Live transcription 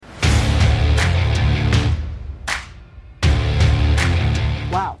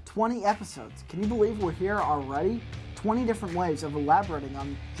20 episodes. Can you believe we're here already? 20 different ways of elaborating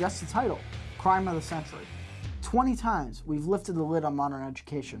on just the title, Crime of the Century. 20 times we've lifted the lid on modern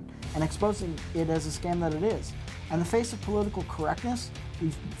education and exposing it as a scam that it is. In the face of political correctness,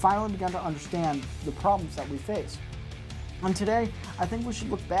 we've finally begun to understand the problems that we face. And today, I think we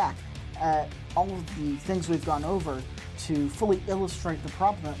should look back at all of the things we've gone over to fully illustrate the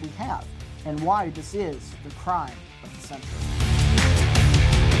problem that we have and why this is the crime of the century.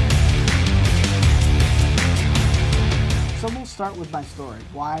 So we'll start with my story.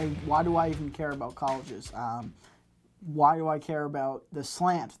 Why do I even care about colleges? Why do I care about the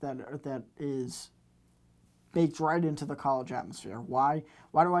slant that is baked right into the college atmosphere? Why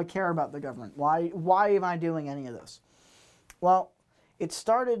do I care about the government? Why am I doing any of this? Well, it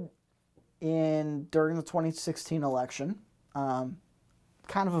started during the 2016 election. Kind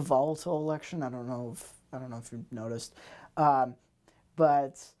of a volatile election. I don't know if you've noticed,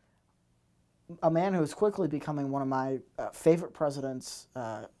 but a man who is quickly becoming one of my favorite presidents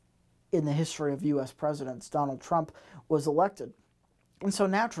in the history of U.S. presidents, Donald Trump, was elected. And so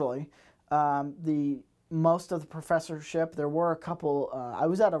naturally, most of the professorship, there were a couple, I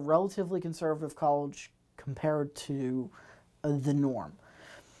was at a relatively conservative college compared to the norm.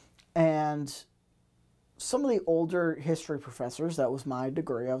 And some of the older history professors, that was my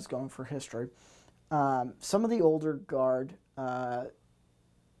degree, I was going for history, some of the older guard,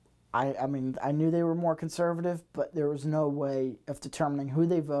 I knew they were more conservative, but there was no way of determining who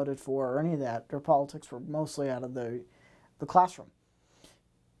they voted for or any of that. Their politics were mostly out of the classroom.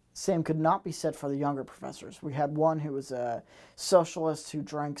 Same could not be said for the younger professors. We had one who was a socialist who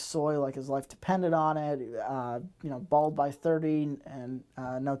drank soy like his life depended on it, bald by 30 and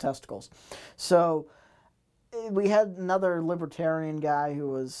no testicles. So we had another libertarian guy who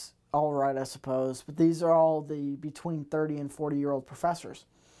was all right, I suppose, but these are all the between 30 and 40-year-old professors.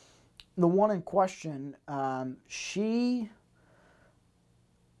 The one in question, she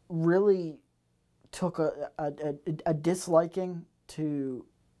really took a disliking to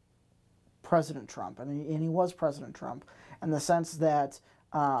President Trump, and he was President Trump, in the sense that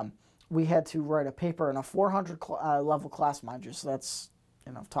we had to write a paper in a 400 level class, mind you, so that's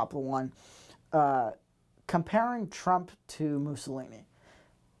top of the line, comparing Trump to Mussolini.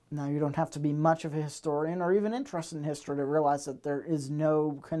 Now, you don't have to be much of a historian or even interested in history to realize that there is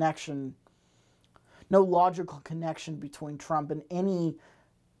no connection, no logical connection between Trump and any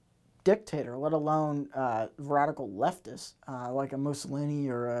dictator, let alone radical leftist like a Mussolini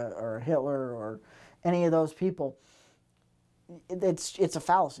or a Hitler or any of those people. It's a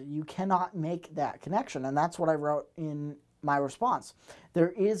fallacy. You cannot make that connection, and that's what I wrote in my response.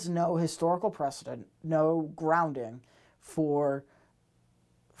 There is no historical precedent, no grounding for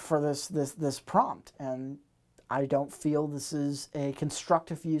this prompt, and I don't feel this is a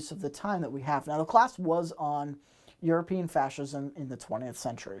constructive use of the time that we have. Now, the class was on European fascism in the 20th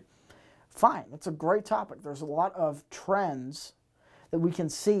century. Fine, that's a great topic. There's a lot of trends that we can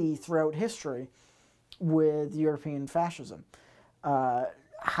see throughout history with European fascism.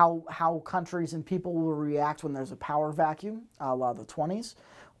 How countries and people will react when there's a power vacuum, a la the 20s,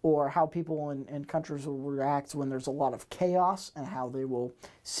 or how people in countries will react when there's a lot of chaos, and how they will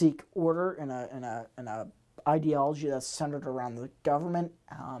seek order in a ideology that's centered around the government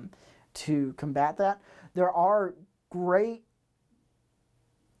to combat that. There are great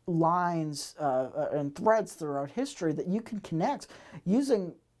lines and threads throughout history that you can connect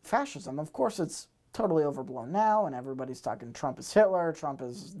using fascism. Of course, it's totally overblown now, and everybody's talking Trump is Hitler, Trump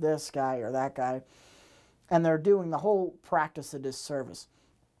is this guy or that guy, and they're doing the whole practice a disservice.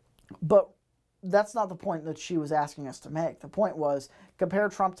 But that's not the point that she was asking us to make. The point was, compare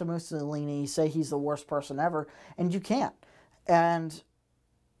Trump to Mussolini, say he's the worst person ever, and you can't. And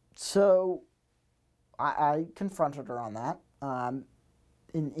so I confronted her on that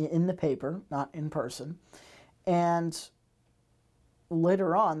in the paper, not in person. And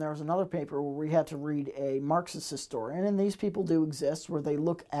later on, there was another paper where we had to read a Marxist historian, and these people do exist, where they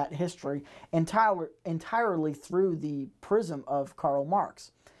look at history entirely through the prism of Karl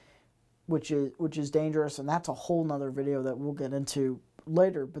Marx, which is dangerous, and that's a whole nother video that we'll get into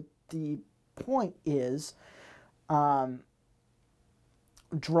later. But the point is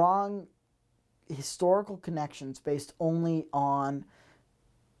drawing historical connections based only on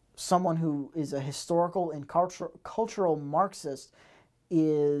someone who is a historical and cultural Marxist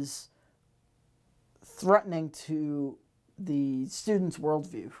is threatening to the students'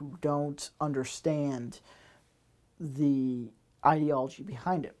 worldview who don't understand the ideology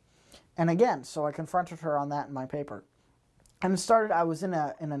behind it. And again, so I confronted her on that in my paper. And it started, I was in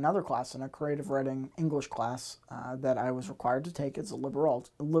another class, in a creative writing English class that I was required to take. It's a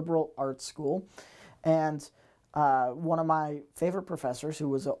liberal arts school. And one of my favorite professors, who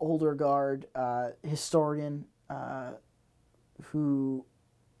was an older guard historian who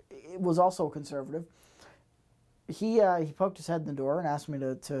was also conservative, he poked his head in the door and asked me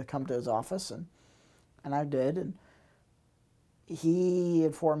to come to his office, and I did. And he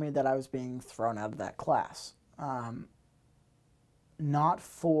informed me that I was being thrown out of that class. Not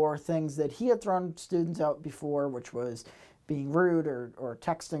for things that he had thrown students out before, which was being rude or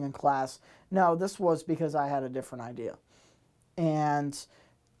texting in class. No, this was because I had a different idea. And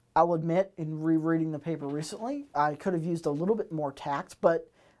I'll admit, in rereading the paper recently, I could have used a little bit more tact,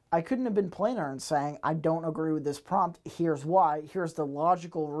 but I couldn't have been plainer in saying, I don't agree with this prompt. Here's why. Here's the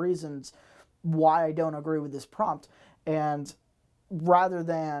logical reasons why I don't agree with this prompt. And rather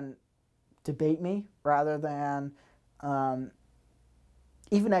than debate me, rather than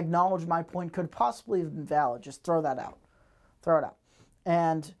even acknowledge my point could possibly have been valid, just throw that out. Throw it out.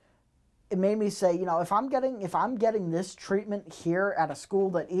 And it made me say, if I'm getting this treatment here at a school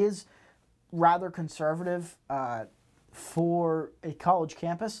that is rather conservative for a college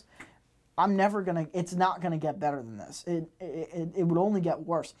campus, it's not gonna get better than this. It would only get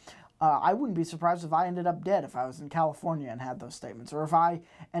worse. I wouldn't be surprised if I ended up dead if I was in California and had those statements, or if I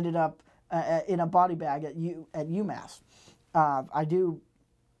ended up in a body bag at UMass.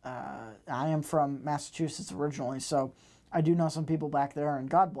 I am from Massachusetts originally, so I do know some people back there, and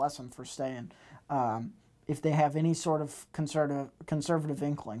God bless them for staying. If they have any sort of conservative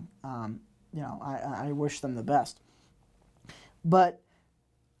inkling, I wish them the best. But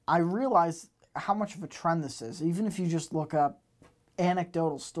I realize how much of a trend this is, even if you just look up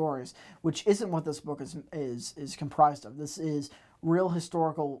anecdotal stories, which isn't what this book is comprised of. This is real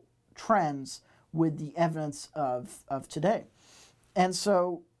historical trends with the evidence of today. And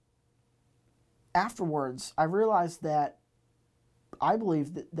so afterwards, I realized that I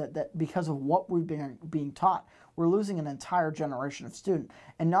believe that because of what we've been being taught, we're losing an entire generation of students.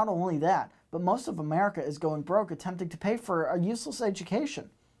 And not only that, but most of America is going broke attempting to pay for a useless education.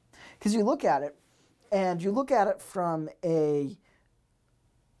 Because you look at it, and you look at it from a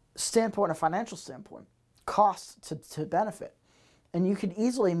standpoint, a financial standpoint, cost to benefit. And you could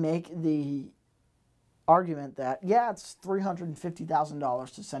easily make the argument that, it's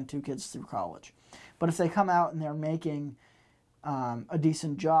 $350,000 to send 2 kids through college. But if they come out and they're making a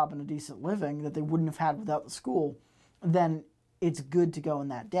decent job and a decent living that they wouldn't have had without the school, then it's good to go in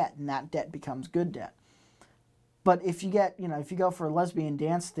that debt, and that debt becomes good debt. But if you go for as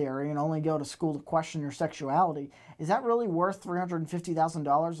dance theory and only go to school to question your sexuality, is that really worth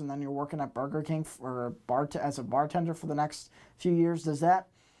 $350,000, and then you're working at Burger King as a bartender for the next few years? Is that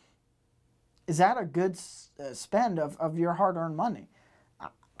a good spend of your hard-earned money?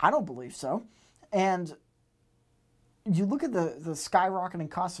 I don't believe so. And you look at the skyrocketing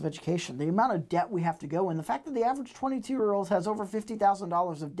cost of education, the amount of debt we have to go in, the fact that the average 22-year-old has over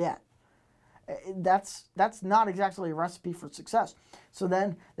 $50,000 of debt. That's not exactly a recipe for success. So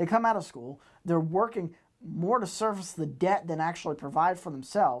then they come out of school, they're working more to service the debt than actually provide for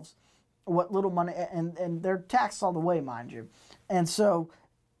themselves what little money, and they're taxed all the way, mind you. And so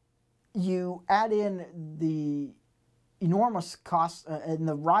you add in the enormous cost and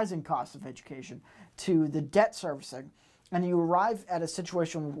the rising cost of education to the debt servicing, and you arrive at a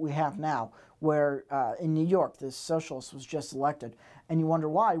situation we have now where in New York, this socialist was just elected, and you wonder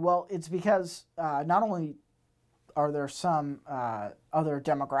why. Well, it's because not only are there some other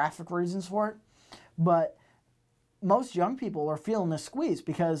demographic reasons for it, but most young people are feeling this squeeze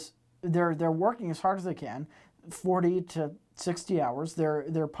because they're working as hard as they can, 40 to 60 hours.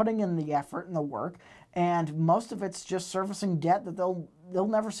 They're putting in the effort and the work, and most of it's just servicing debt that they'll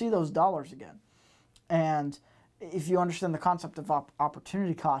never see those dollars again. And if you understand the concept of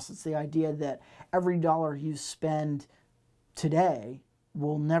opportunity cost, it's the idea that every dollar you spend today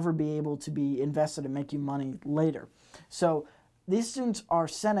will never be able to be invested and make you money later. So these students are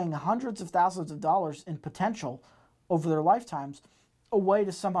sending hundreds of thousands of dollars in potential over their lifetimes away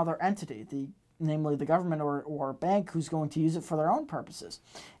to some other entity, namely the government or a bank, who's going to use it for their own purposes.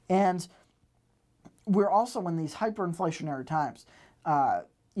 And we're also in these hyperinflationary times.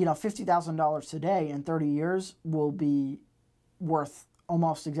 $50,000 today in 30 years will be worth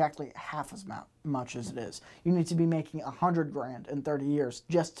almost exactly half as much as it is. You need to be making $100,000 in 30 years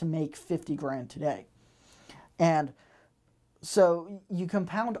just to make $50,000 today. And so you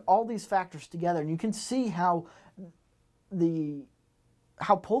compound all these factors together, and you can see how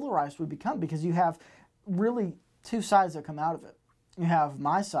polarized we become, because you have really two sides that come out of it. You have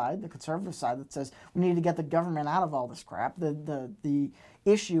my side, the conservative side, that says we need to get the government out of all this crap. The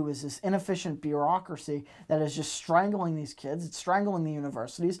issue is this inefficient bureaucracy that is just strangling these kids. It's strangling the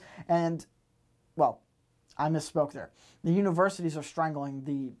universities. And, well, I misspoke there. The universities are strangling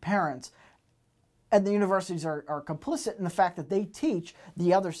the parents, and the universities are complicit in the fact that they teach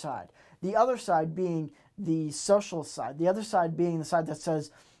the other side. The other side being the socialist side. The other side being the side that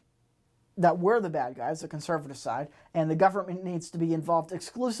says that we're the bad guys, the conservative side, and the government needs to be involved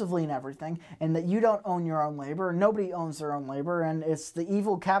exclusively in everything, and that you don't own your own labor, nobody owns their own labor, and it's the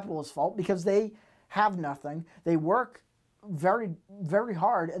evil capitalist's fault because they have nothing. They work very, very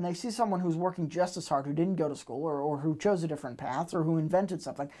hard, and they see someone who's working just as hard, who didn't go to school, or who chose a different path, or who invented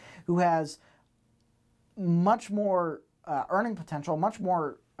something, who has much more earning potential, much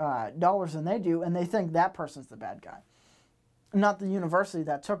more dollars than they do, and they think that person's the bad guy, not the university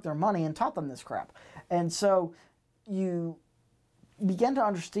that took their money and taught them this crap. And so you begin to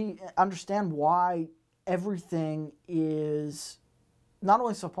understand why everything is not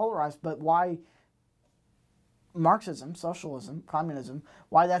only so polarized, but why Marxism, socialism, communism,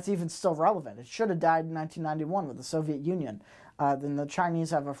 why that's even still relevant. It should have died in 1991 with the Soviet Union. Then the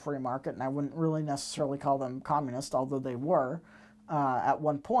Chinese have a free market, and I wouldn't really necessarily call them communist, although they were at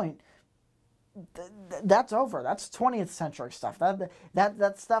one point. That's over. That's 20th century stuff.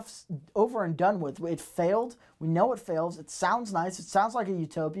 That stuff's over and done with. It failed. We know it fails. It sounds nice. It sounds like a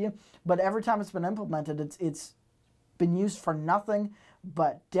utopia, but every time it's been implemented, it's been used for nothing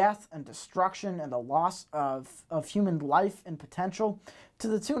but death and destruction and the loss of human life and potential to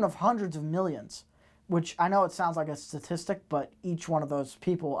the tune of hundreds of millions, which I know it sounds like a statistic, but each one of those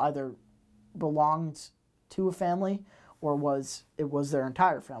people either belonged to a family or it was their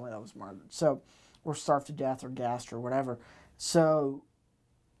entire family that was murdered. So, or starved to death or gassed or whatever. So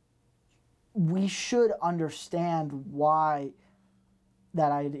we should understand why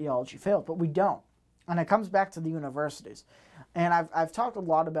that ideology failed, but we don't. And it comes back to the universities. And I've talked a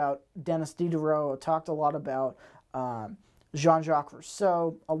lot about Denis Diderot. I've talked a lot about Jean-Jacques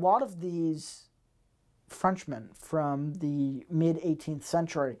Rousseau. A lot of these Frenchmen from the mid-18th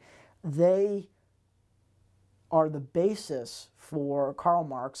century, they are the basis for Karl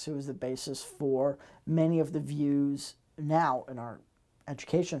Marx, who is the basis for many of the views now in our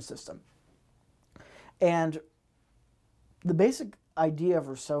education system. And the basic idea of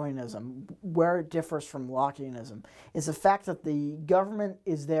Rousseauianism, where it differs from Lockeanism, is the fact that the government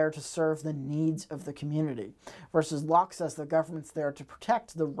is there to serve the needs of the community, versus Locke says the government's there to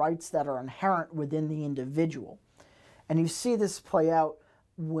protect the rights that are inherent within the individual. And you see this play out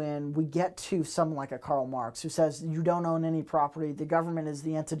when we get to someone like a Karl Marx, who says you don't own any property, the government is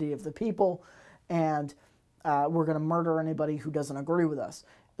the entity of the people, and we're going to murder anybody who doesn't agree with us.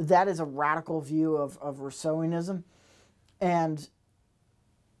 That is a radical view of Rousseauianism. And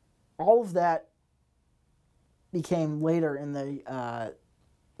all of that became later in the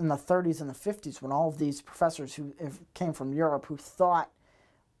 30s and the 50s, when all of these professors who came from Europe, who thought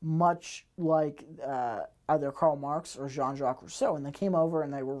much like either Karl Marx or Jean-Jacques Rousseau, and they came over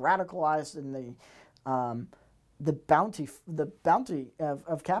and they were radicalized in the bounty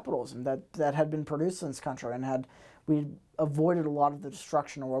of capitalism that had been produced in this country, and we avoided a lot of the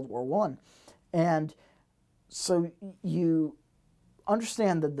destruction of World War I. And so you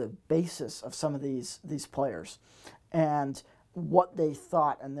understand the basis of some of these players and what they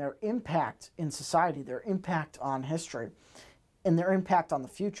thought and their impact in society, their impact on history, and their impact on the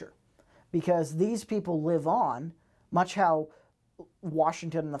future. Because these people live on, much how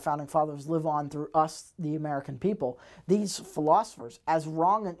Washington and the Founding Fathers live on through us, the American people. These philosophers, as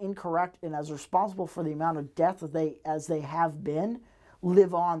wrong and incorrect and as responsible for the amount of death as they have been,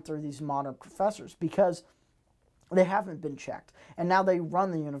 live on through these modern professors, because they haven't been checked. And now they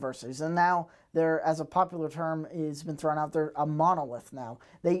run the universities. And now they're, as a popular term has been thrown out there, a monolith now.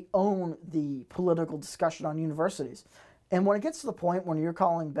 They own the political discussion on universities. And when it gets to the point when you're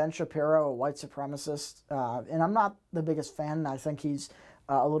calling Ben Shapiro a white supremacist, and I'm not the biggest fan, I think he's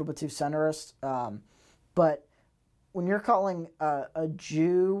a little bit too centrist, but when you're calling a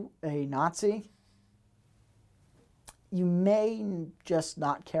Jew a Nazi, you may just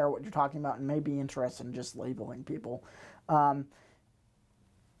not care what you're talking about and may be interested in just labeling people.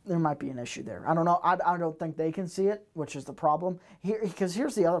 There might be an issue there. I don't know. I don't think they can see it, which is the problem. Because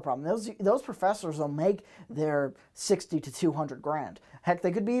here's the other problem. Those professors will make their 60 to 200 grand. Heck,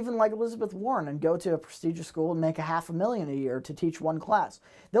 they could be even like Elizabeth Warren and go to a prestigious school and make $500,000 a year to teach one class.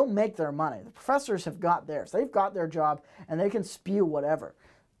 They'll make their money. The professors have got theirs. They've got their job, and they can spew whatever.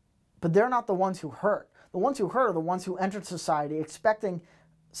 But they're not the ones who hurt. The ones who hurt are the ones who entered society expecting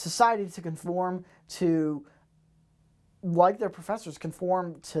society to conform to like their professors,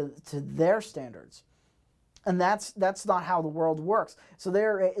 conform to their standards. And that's not how the world works. So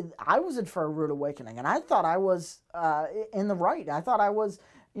I was in for a rude awakening, and I thought I was in the right. I thought I was,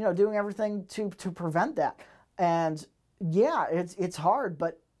 doing everything to prevent that. And yeah, it's hard,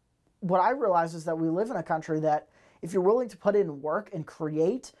 but what I realize is that we live in a country that if you're willing to put in work and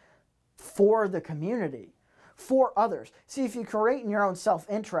create for the community, for others. See, if you create in your own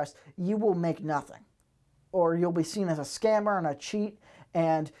self-interest, you will make nothing. Or you'll be seen as a scammer and a cheat,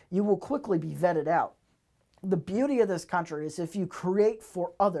 and you will quickly be vetted out. The beauty of this country is if you create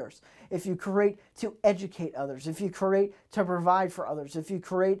for others, if you create to educate others, if you create to provide for others, if you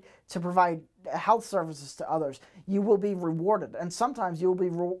create to provide health services to others, you will be rewarded. And sometimes you will be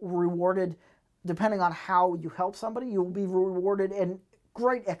rewarded, depending on how you help somebody, you will be rewarded in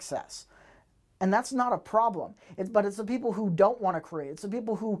great excess. And that's not a problem. But it's the people who don't want to create. It's the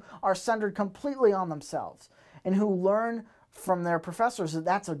people who are centered completely on themselves and who learn from their professors that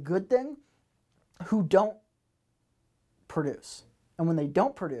that's a good thing, who don't produce. And when they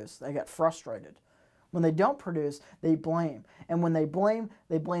don't produce, they get frustrated. When they don't produce, they blame. And when they blame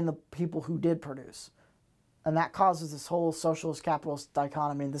the people who did produce. And that causes this whole socialist capitalist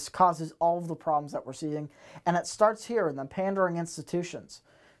dichotomy. And this causes all of the problems that we're seeing. And it starts here in the pandering institutions.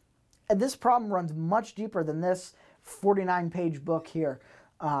 And this problem runs much deeper than this 49-page book here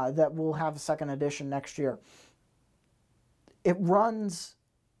that will have a second edition next year. It runs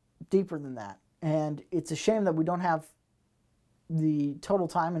deeper than that. And it's a shame that we don't have the total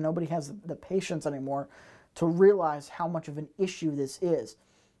time and nobody has the patience anymore to realize how much of an issue this is.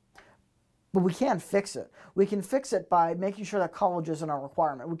 But we can fix it. We can fix it by making sure that college isn't a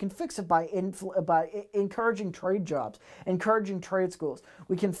requirement. We can fix it by encouraging trade jobs, encouraging trade schools.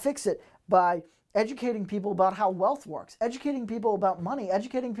 We can fix it by educating people about how wealth works, educating people about money,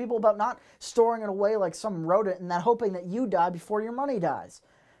 educating people about not storing it away like some rodent and then hoping that you die before your money dies.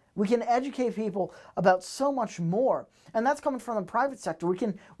 We can educate people about so much more, and that's coming from the private sector. We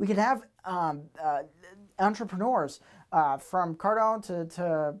can have entrepreneurs from Cardone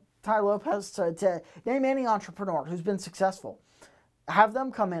to Tai Lopez to name any entrepreneur who's been successful. Have them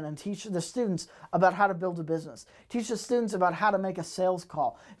come in and teach the students about how to build a business. Teach the students about how to make a sales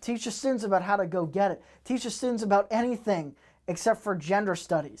call. Teach the students about how to go get it. Teach the students about anything except for gender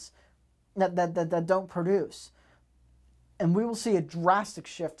studies that don't produce. And we will see a drastic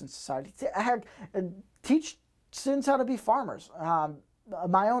shift in society. Heck, teach students how to be farmers.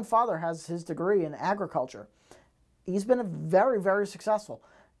 My own father has his degree in agriculture. He's been very, very successful.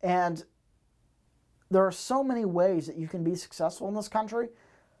 And there are so many ways that you can be successful in this country.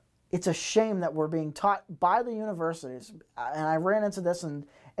 It's a shame that we're being taught by the universities. And I ran into this and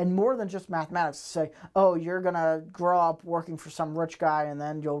more than just mathematics to say, oh, you're going to grow up working for some rich guy and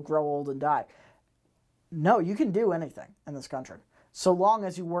then you'll grow old and die. No, you can do anything in this country, so long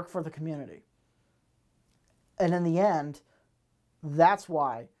as you work for the community. And in the end, that's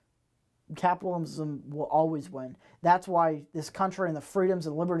why capitalism will always win. That's why this country and the freedoms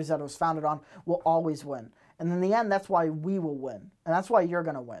and liberties that it was founded on will always win. And in the end, that's why we will win. And that's why you're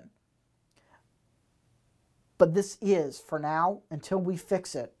going to win. But this is, for now, until we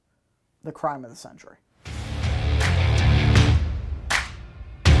fix it, the crime of the century.